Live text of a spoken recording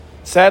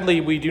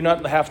Sadly, we do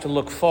not have to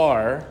look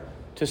far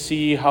to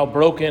see how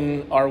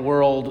broken our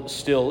world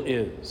still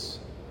is.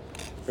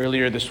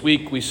 Earlier this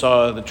week, we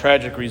saw the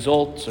tragic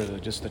results, or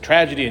just the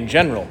tragedy in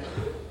general,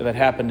 that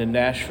happened in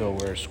Nashville,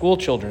 where school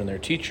children and their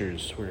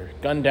teachers were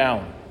gunned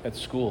down at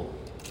school.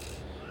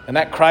 And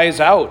that cries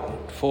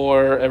out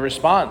for a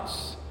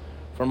response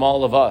from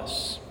all of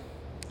us.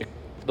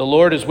 The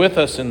Lord is with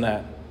us in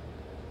that.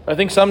 I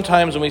think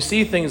sometimes when we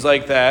see things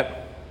like that,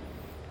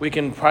 we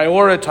can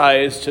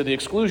prioritize to the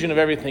exclusion of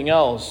everything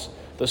else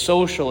the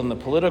social and the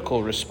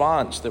political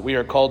response that we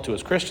are called to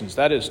as Christians.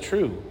 That is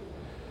true.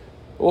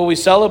 What we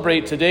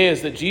celebrate today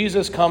is that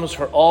Jesus comes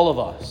for all of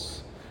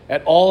us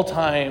at all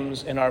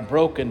times in our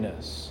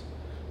brokenness.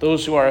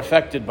 Those who are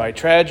affected by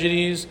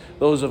tragedies,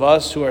 those of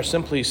us who are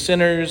simply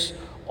sinners,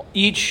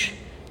 each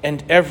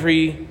and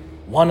every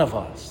one of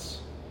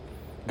us.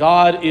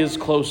 God is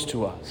close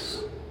to us.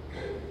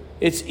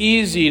 It's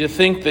easy to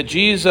think that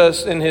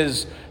Jesus in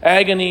his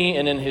agony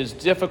and in his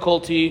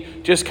difficulty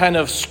just kind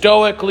of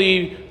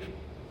stoically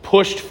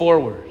pushed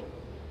forward,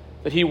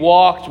 that he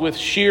walked with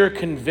sheer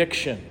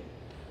conviction,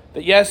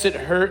 that yes, it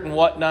hurt and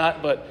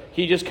whatnot, but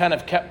he just kind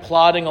of kept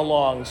plodding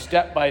along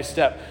step by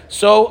step,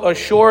 so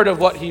assured of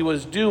what he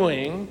was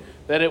doing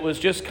that it was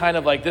just kind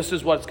of like, this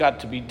is what's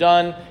got to be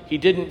done. He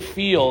didn't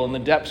feel in the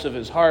depths of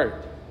his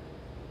heart.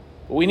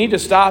 But we need to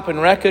stop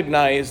and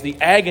recognize the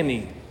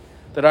agony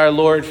that our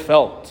Lord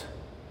felt.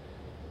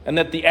 And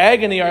that the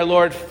agony our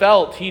Lord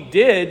felt, he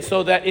did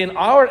so that in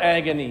our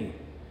agony,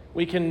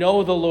 we can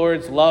know the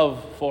Lord's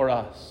love for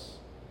us.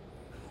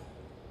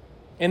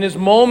 In his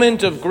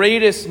moment of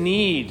greatest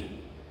need,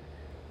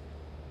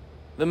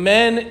 the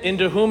men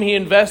into whom he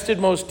invested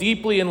most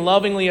deeply and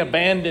lovingly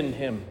abandoned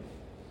him.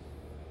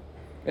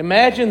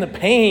 Imagine the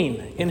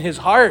pain in his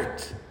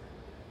heart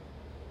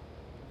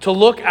to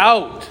look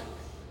out,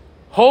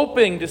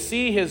 hoping to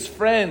see his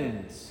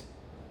friends.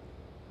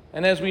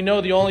 And as we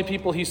know, the only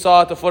people he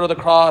saw at the foot of the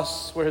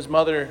cross were his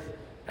mother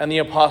and the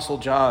Apostle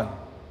John.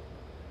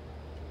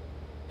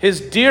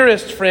 His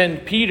dearest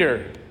friend,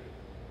 Peter,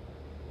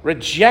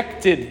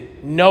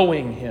 rejected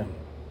knowing him.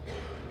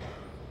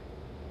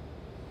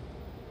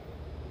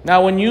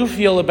 Now, when you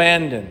feel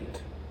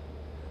abandoned,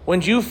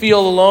 when you feel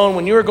alone,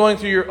 when you are going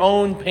through your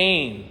own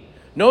pain,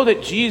 know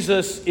that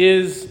Jesus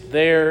is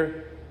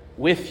there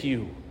with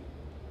you.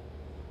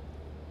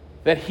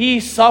 That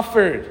he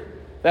suffered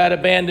that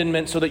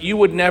abandonment so that you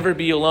would never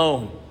be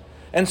alone.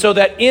 And so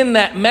that in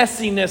that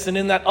messiness and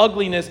in that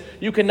ugliness,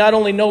 you can not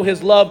only know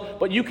his love,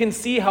 but you can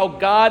see how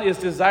God is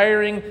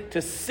desiring to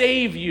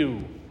save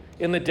you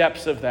in the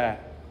depths of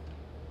that.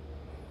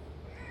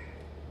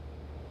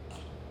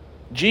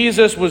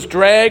 Jesus was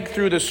dragged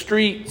through the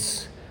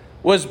streets,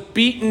 was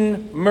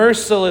beaten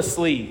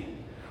mercilessly,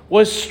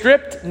 was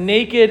stripped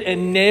naked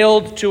and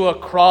nailed to a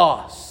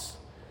cross,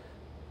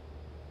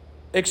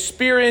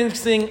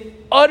 experiencing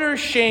utter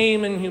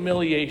shame and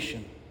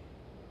humiliation.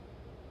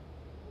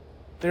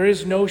 There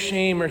is no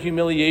shame or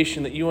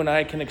humiliation that you and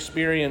I can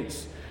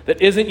experience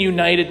that isn't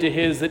united to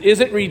his, that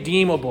isn't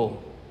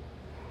redeemable.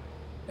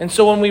 And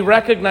so when we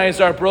recognize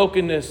our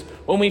brokenness,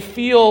 when we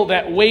feel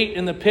that weight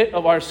in the pit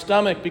of our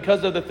stomach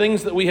because of the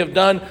things that we have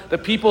done, the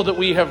people that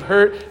we have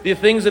hurt, the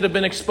things that have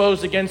been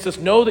exposed against us,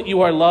 know that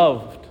you are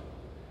loved.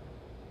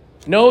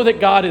 Know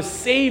that God is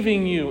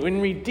saving you and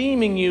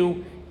redeeming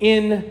you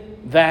in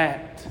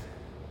that.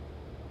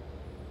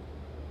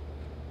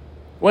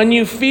 When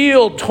you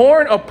feel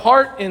torn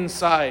apart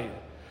inside,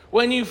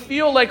 when you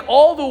feel like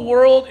all the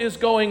world is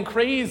going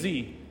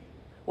crazy,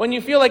 when you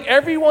feel like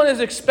everyone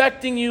is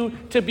expecting you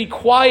to be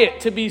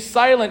quiet, to be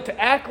silent, to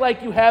act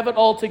like you have it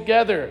all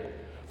together,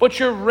 but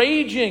you're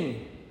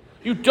raging,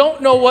 you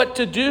don't know what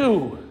to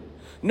do,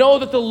 know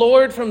that the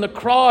Lord from the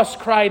cross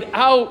cried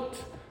out,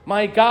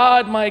 my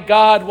God,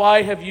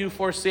 why have you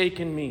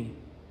forsaken me?"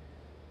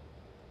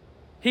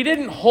 He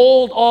didn't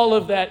hold all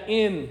of that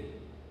in,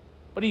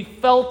 but he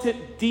felt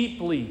it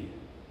deeply.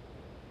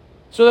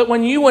 So that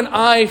when you and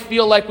I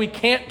feel like we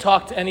can't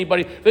talk to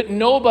anybody, that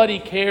nobody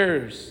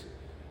cares,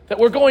 that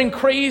we're going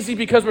crazy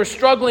because we're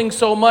struggling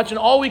so much and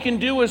all we can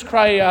do is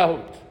cry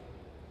out,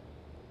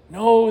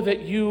 know that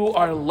you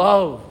are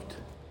loved.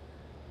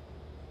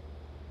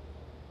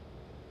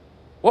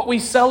 What we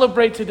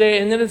celebrate today,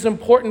 and it is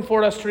important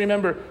for us to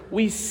remember,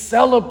 we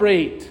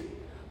celebrate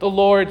the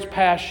Lord's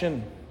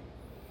passion.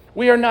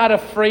 We are not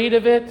afraid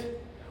of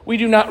it. We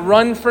do not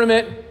run from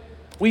it.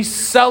 We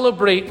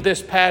celebrate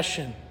this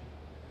passion.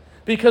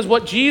 Because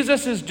what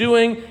Jesus is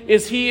doing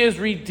is he is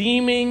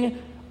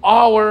redeeming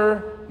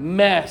our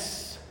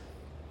mess.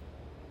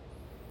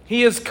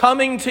 He is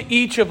coming to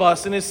each of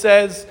us, and it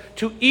says,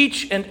 to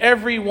each and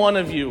every one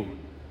of you,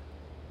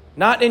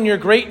 not in your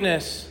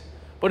greatness,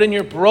 but in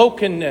your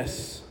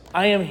brokenness,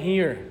 I am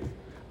here.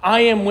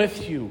 I am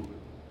with you.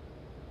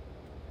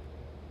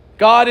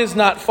 God is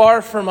not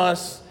far from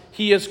us.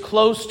 He is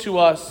close to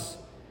us.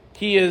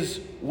 He is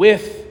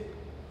with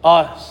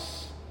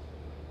us.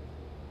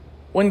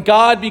 When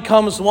God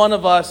becomes one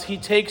of us, he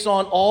takes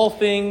on all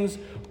things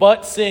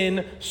but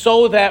sin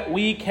so that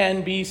we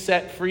can be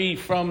set free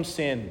from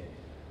sin,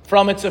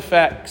 from its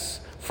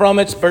effects, from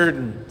its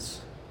burdens.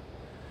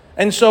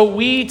 And so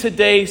we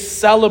today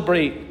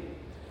celebrate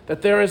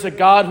that there is a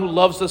God who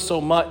loves us so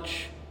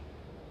much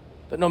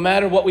that no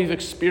matter what we've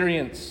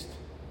experienced,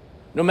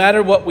 no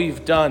matter what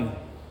we've done,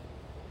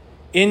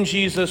 in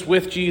Jesus,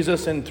 with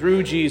Jesus, and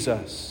through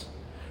Jesus,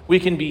 we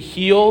can be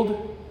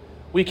healed,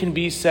 we can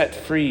be set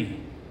free.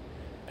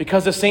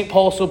 Because as St.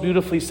 Paul so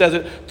beautifully says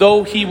it,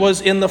 though he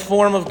was in the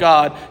form of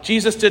God,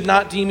 Jesus did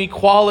not deem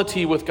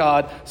equality with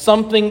God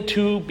something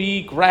to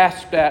be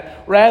grasped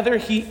at. Rather,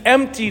 he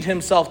emptied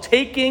himself,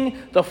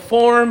 taking the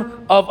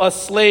form of a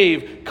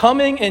slave,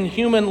 coming in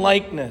human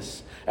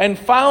likeness, and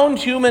found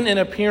human in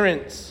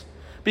appearance,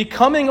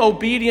 becoming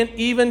obedient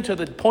even to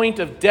the point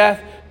of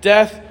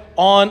death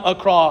on a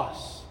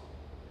cross.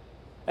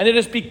 And it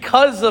is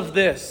because of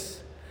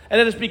this, and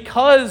it is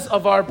because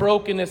of our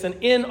brokenness and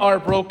in our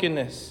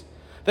brokenness,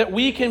 that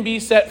we can be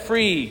set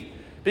free,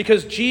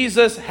 because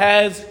Jesus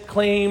has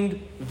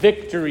claimed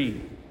victory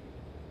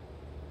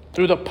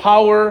through the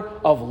power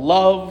of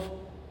love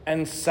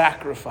and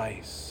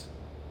sacrifice,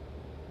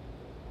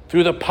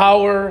 through the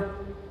power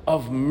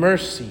of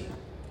mercy.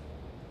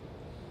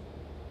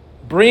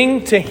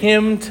 Bring to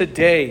him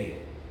today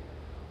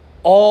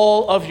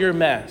all of your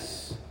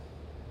mess.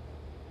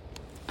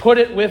 Put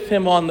it with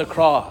him on the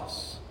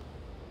cross,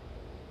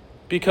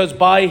 because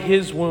by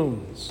his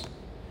wounds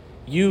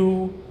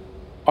you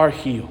are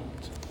healed.